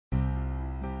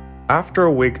After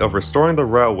a week of restoring the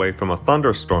railway from a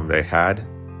thunderstorm they had,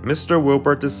 Mr.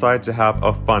 Wilbur decided to have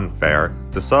a funfair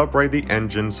to celebrate the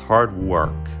engine's hard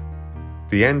work.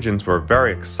 The engines were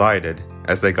very excited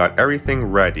as they got everything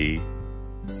ready.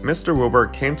 Mr. Wilbur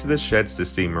came to the sheds to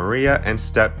see Maria and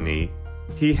Stepney.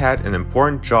 He had an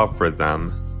important job for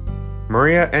them.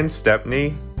 Maria and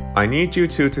Stepney, I need you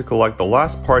two to collect the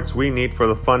last parts we need for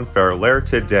the funfair later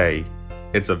today.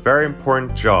 It's a very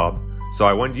important job, so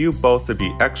I want you both to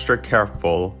be extra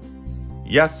careful.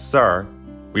 Yes, sir.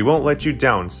 We won't let you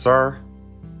down, sir.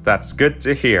 That's good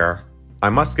to hear. I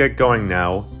must get going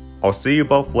now. I'll see you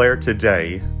both later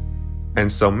today. And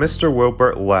so Mr.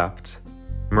 Wilbur left.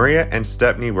 Maria and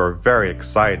Stepney were very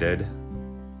excited.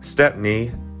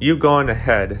 Stepney, you go on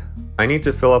ahead. I need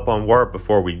to fill up on water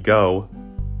before we go.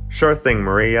 Sure thing,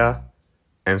 Maria.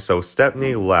 And so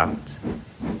Stepney left.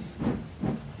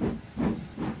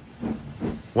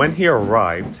 When he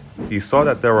arrived, he saw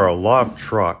that there were a lot of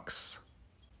trucks.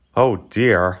 Oh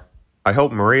dear, I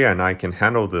hope Maria and I can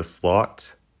handle this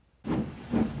lot.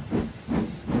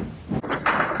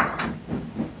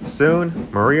 Soon,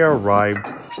 Maria arrived,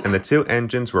 and the two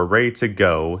engines were ready to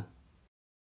go.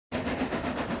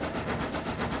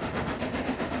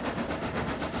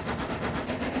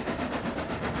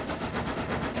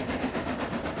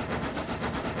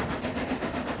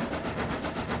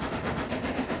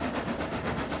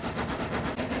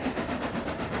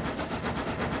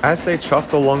 As they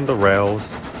chuffed along the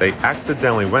rails, they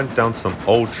accidentally went down some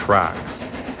old tracks.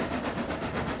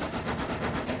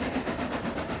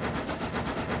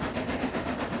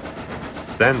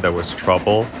 Then there was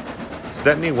trouble.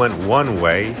 Stepney went one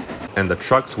way, and the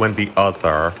trucks went the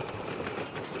other.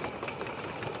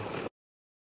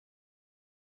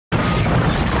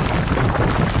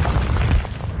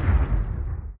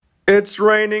 It's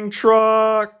raining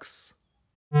trucks!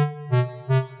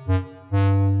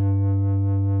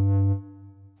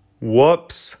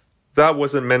 Whoops, that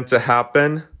wasn't meant to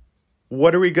happen.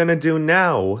 What are we gonna do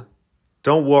now?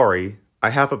 Don't worry, I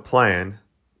have a plan.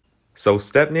 So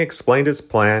Stepney explained his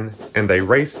plan, and they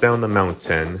raced down the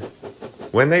mountain.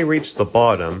 When they reached the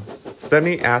bottom,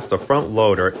 Stepney asked the front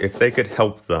loader if they could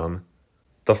help them.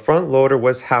 The front loader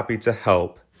was happy to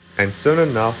help, and soon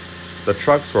enough, the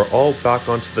trucks were all back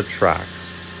onto the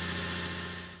tracks.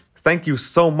 Thank you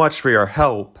so much for your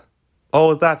help.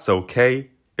 Oh, that's okay.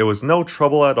 It was no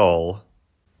trouble at all.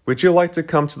 Would you like to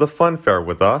come to the funfair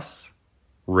with us?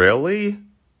 Really?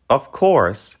 Of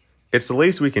course. It's the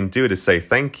least we can do to say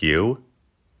thank you.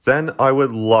 Then I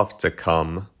would love to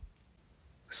come.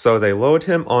 So they load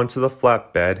him onto the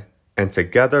flatbed, and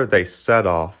together they set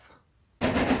off.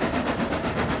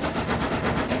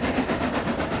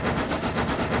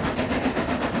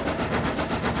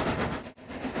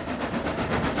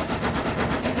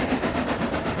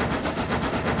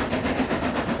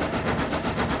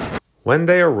 When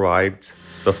they arrived,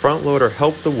 the front loader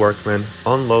helped the workmen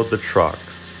unload the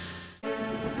trucks.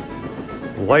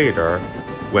 Later,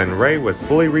 when Ray was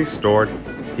fully restored,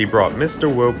 he brought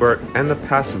Mr. Wilbur and the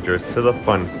passengers to the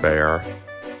funfair.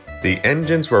 The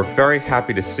engines were very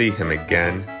happy to see him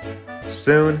again.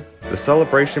 Soon, the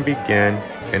celebration began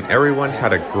and everyone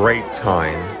had a great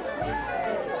time.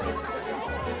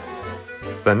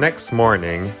 The next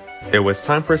morning, it was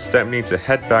time for Stepney to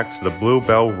head back to the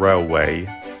Bluebell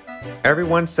Railway.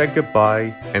 Everyone said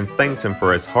goodbye and thanked him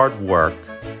for his hard work.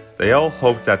 They all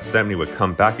hoped that Stepney would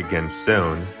come back again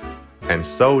soon. And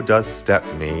so does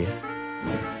Stepney.